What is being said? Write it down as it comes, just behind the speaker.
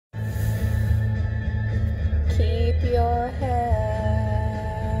your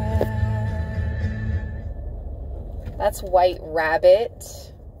head. That's White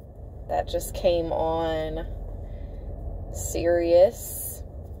Rabbit. That just came on Sirius.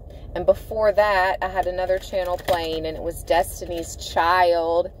 And before that, I had another channel playing, and it was Destiny's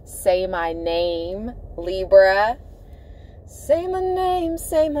Child, Say My Name, Libra. Say my name,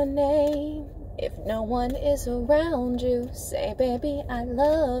 say my name. If no one is around you, say, baby, I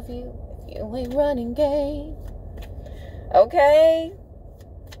love you. If you ain't running game. Okay?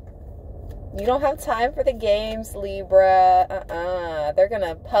 You don't have time for the games, Libra. They're going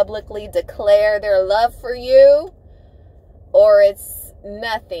to publicly declare their love for you, or it's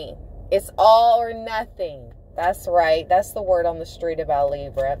nothing. It's all or nothing. That's right. That's the word on the street about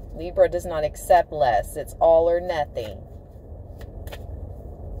Libra. Libra does not accept less. It's all or nothing.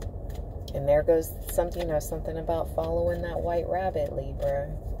 And there goes something, something about following that white rabbit,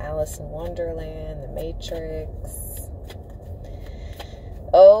 Libra. Alice in Wonderland, The Matrix.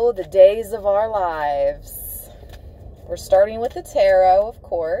 Oh, the days of our lives. We're starting with the tarot, of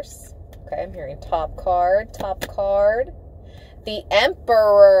course. Okay, I'm hearing top card, top card. The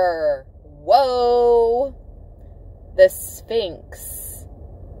Emperor. Whoa. The Sphinx.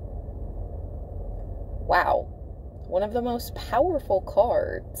 Wow. One of the most powerful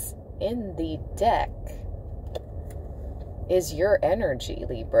cards in the deck is your energy,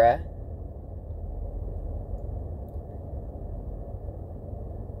 Libra.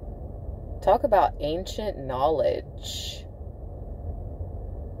 Talk about ancient knowledge.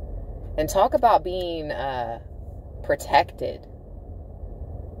 And talk about being protected.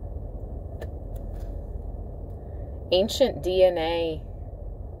 Ancient DNA.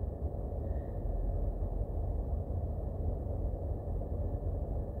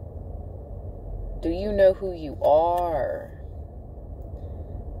 Do you know who you are?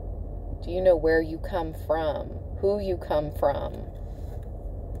 Do you know where you come from? Who you come from?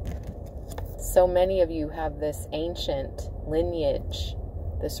 So many of you have this ancient lineage,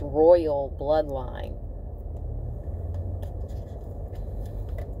 this royal bloodline.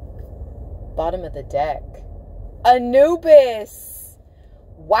 Bottom of the deck. Anubis!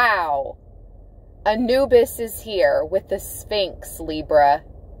 Wow. Anubis is here with the Sphinx, Libra.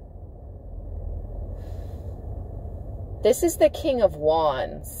 This is the King of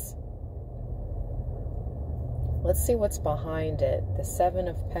Wands. Let's see what's behind it. The Seven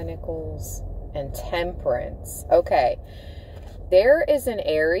of Pentacles and Temperance. Okay. There is an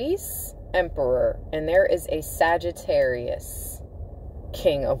Aries Emperor, and there is a Sagittarius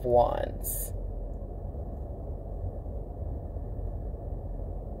King of Wands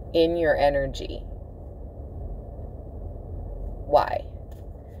in your energy. Why?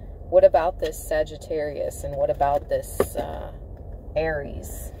 What about this Sagittarius, and what about this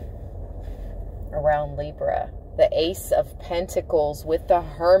Aries around Libra? The Ace of Pentacles with the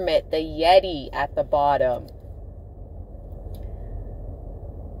Hermit, the Yeti at the bottom.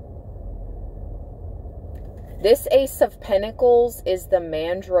 This Ace of Pentacles is the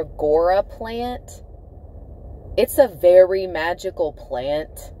Mandragora plant. It's a very magical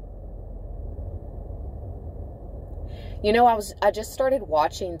plant. You know, I just started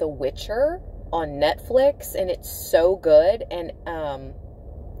watching The Witcher on Netflix, and it's so good. And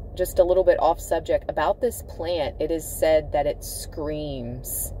just a little bit off subject about this plant, it is said that it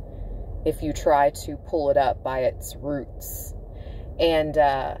screams if you try to pull it up by its roots. And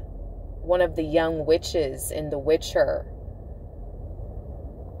one of the young witches in The Witcher,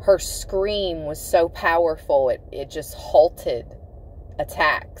 her scream was so powerful, it just halted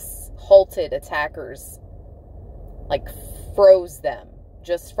attacks, halted attackers, like froze them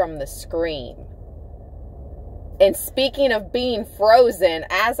just from the scream. And speaking of being frozen,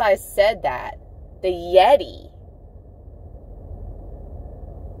 as I said that, the Yeti.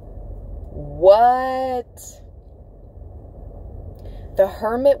 What? The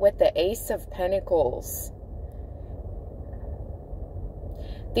Hermit with the Ace of Pentacles.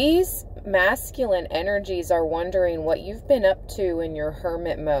 These masculine energies are wondering what you've been up to in your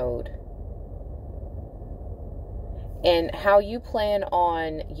hermit mode, and how you plan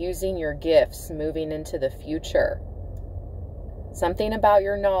on using your gifts moving into the future. Something about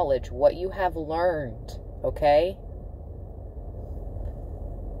your knowledge, what you have learned, okay?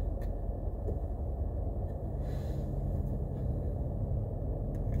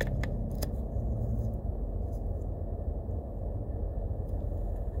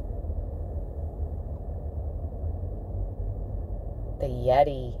 The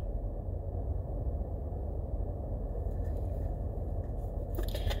Yeti.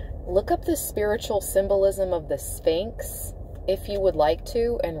 Look up the spiritual symbolism of the Sphinx if you would like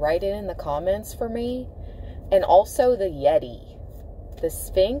to, and write it in the comments for me. And also the Yeti. The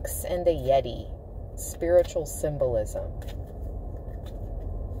Sphinx and the Yeti. Spiritual symbolism.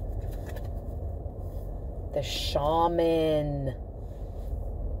 The shaman.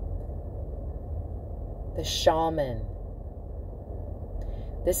 The shaman.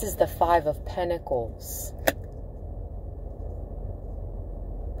 This is the Five of Pentacles.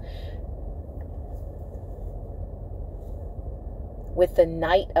 With the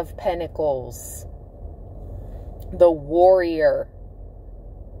Knight of Pentacles. The warrior.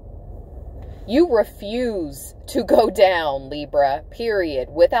 You refuse to go down, Libra, period,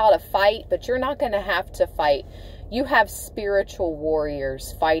 without a fight, but you're not going to have to fight. You have spiritual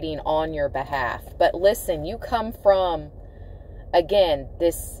warriors fighting on your behalf. But listen, you come from, again,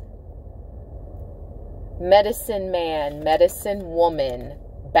 this medicine man, medicine woman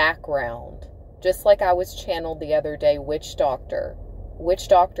background. Just like I was channeled the other day, witch doctor. Witch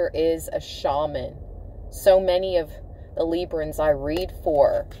doctor is a shaman. So many of the Librans I read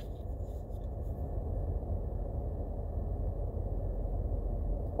for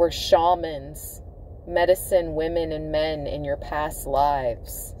were shamans, medicine women and men in your past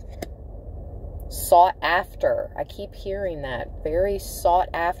lives. Sought after. I keep hearing that. Very sought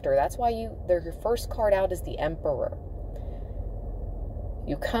after. That's why your first card out is the Emperor.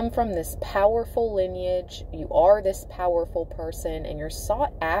 You come from this powerful lineage. You are this powerful person, and you're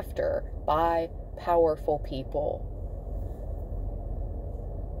sought after by powerful people.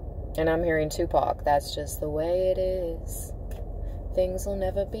 And I'm hearing Tupac. That's just the way it is. Things will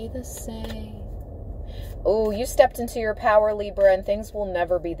never be the same. Oh, you stepped into your power, Libra, and things will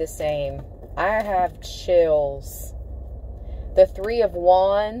never be the same. I have chills. The Three of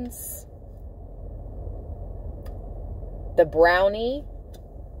Wands. The brownie.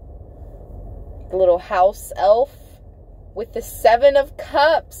 The little house elf. With the Seven of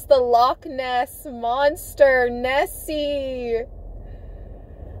Cups. The Loch Ness Monster. Nessie.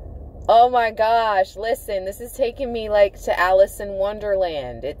 Oh my gosh, listen, this is taking me like to Alice in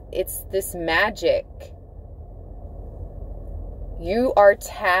Wonderland. It's this magic. You are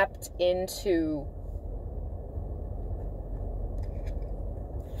tapped into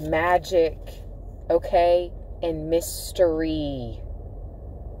magic, okay, and mystery.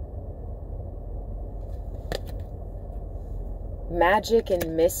 Magic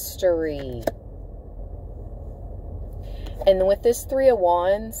and mystery. And with this Three of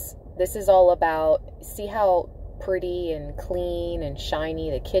Wands, this is all about, see how pretty and clean and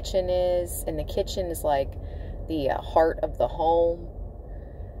shiny the kitchen is? And the kitchen is like the heart of the home.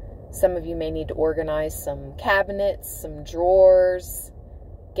 Some of you may need to organize some cabinets, some drawers.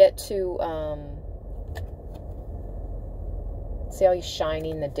 Get to, see how he's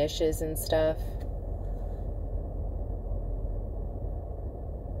shining the dishes and stuff?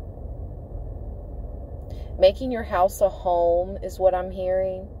 Making your house a home is what I'm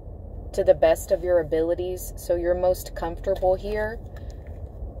hearing, to the best of your abilities, so you're most comfortable here,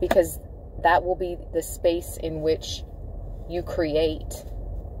 because that will be the space in which you create.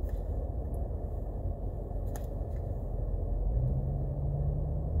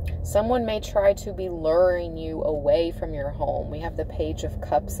 Someone may try to be luring you away from your home. We have the Page of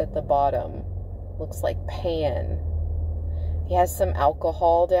Cups at the bottom. Looks like Pan. He has some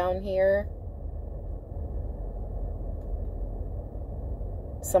alcohol down here.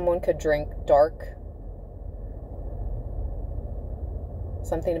 Someone could drink dark.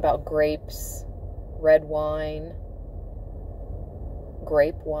 Something about grapes, red wine,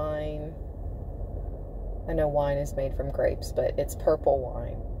 grape wine. I know wine is made from grapes, but it's purple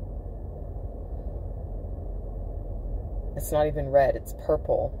wine. It's not even red, it's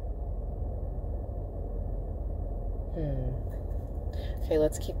purple. Okay,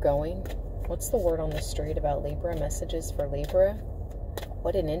 let's keep going. What's the word on the street about Libra? Messages for Libra?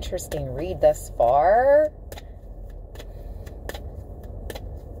 What an interesting read thus far.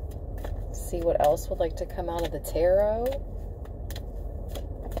 See what else would like to come out of the tarot.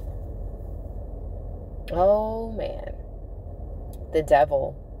 Oh, man. The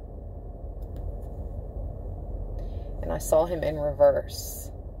Devil. And I saw him in reverse.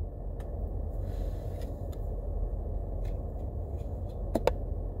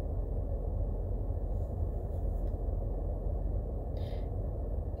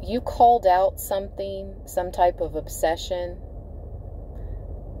 You called out something, some type of obsession.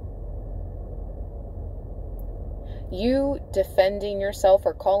 You defending yourself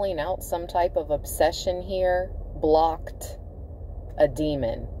or calling out some type of obsession here blocked a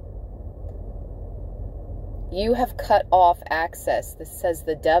demon. You have cut off access. This says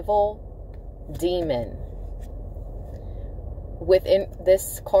the devil, demon. within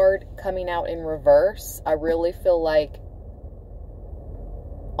this card coming out in reverse, I really feel like,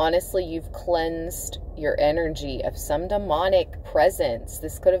 honestly, you've cleansed your energy of some demonic presence.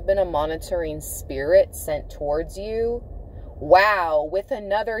 This could have been a monitoring spirit sent towards you. Wow, with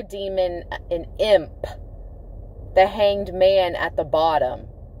another demon, an imp, the Hanged Man at the bottom.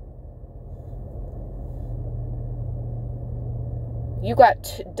 You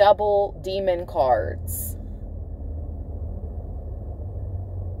got double demon cards.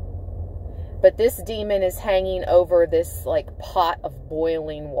 But this demon is hanging over this like pot of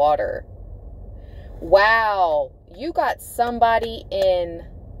boiling water. Wow, you got somebody in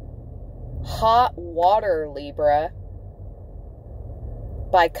hot water, Libra,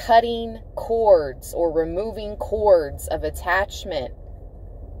 by cutting cords or removing cords of attachment,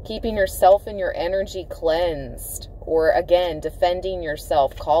 keeping yourself and your energy cleansed, or again, defending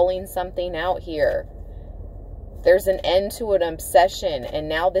yourself, calling something out here. There's an end to an obsession, and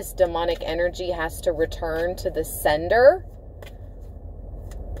now this demonic energy has to return to the sender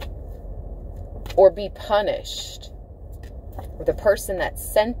or be punished. Or the person that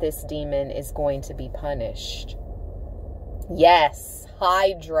sent this demon is going to be punished. Yes,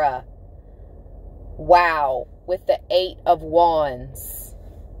 Hydra. Wow, with the 8 of Wands.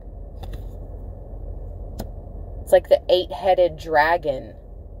 It's like the 8-headed dragon.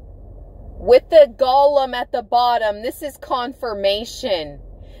 With the golem at the bottom, this is confirmation.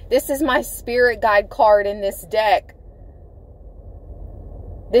 This is my spirit guide card in this deck.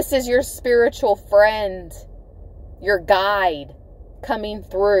 This is your spiritual friend, your guide coming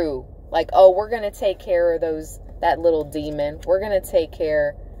through. Like, oh, we're going to take care of that little demon. We're going to take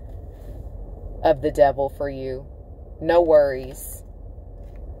care of the devil for you. No worries.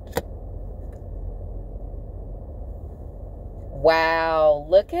 Wow,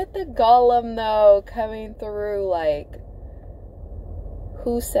 look at the golem though coming through. Like,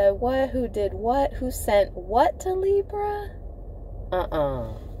 who said what? Who did what? Who sent what to Libra?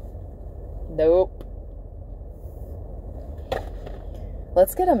 Nope.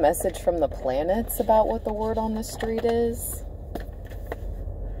 Let's get a message from the planets about what the word on the street is.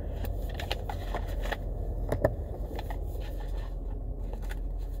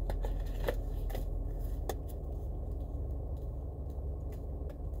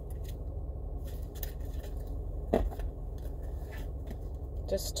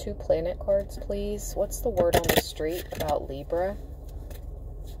 Just 2 planet cards, please. What's the word on the street about Libra?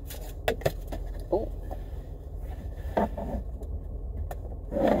 Ooh.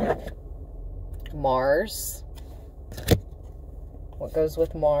 Mars. What goes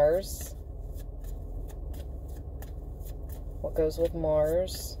with Mars? What goes with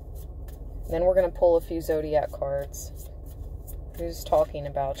Mars? And then we're going to pull a few zodiac cards. Who's talking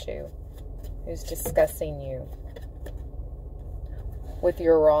about you? Who's discussing you? With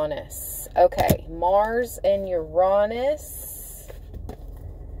Uranus. Okay, Mars and Uranus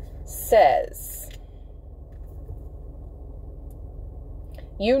says,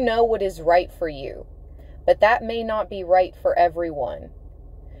 you know what is right for you, but that may not be right for everyone.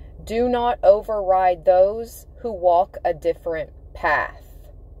 Do not override those who walk a different path.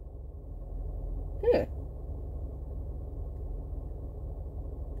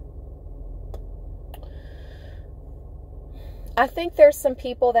 I think there's some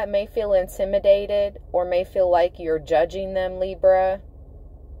people that may feel intimidated or may feel like you're judging them, Libra.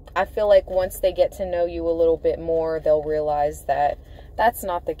 I feel like once they get to know you a little bit more, they'll realize that that's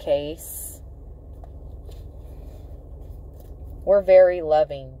not the case. We're very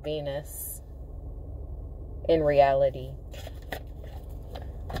loving, Venus, in reality.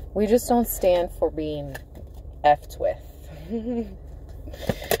 We just don't stand for being effed with.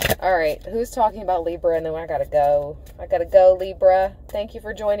 All right, who's talking about Libra? And then I gotta go. I gotta go, Libra. Thank you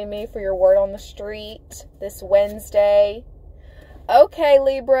for joining me for your word on the street this Wednesday. Okay,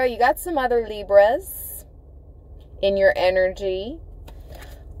 Libra, you got some other Libras in your energy,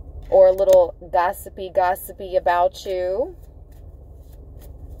 or a little gossipy about you,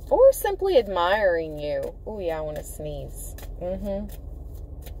 or simply admiring you. Oh yeah, I want to sneeze.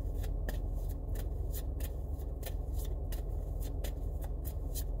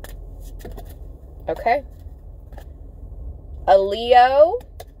 Okay. A Leo.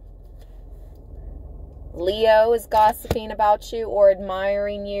 Leo is gossiping about you or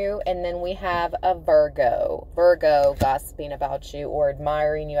admiring you. And then we have a Virgo. Virgo gossiping about you or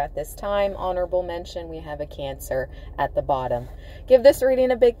admiring you at this time. Honorable mention, we have a Cancer at the bottom. Give this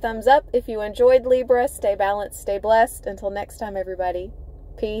reading a big thumbs up if you enjoyed, Libra. Stay balanced, stay blessed. Until next time, everybody.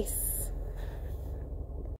 Peace.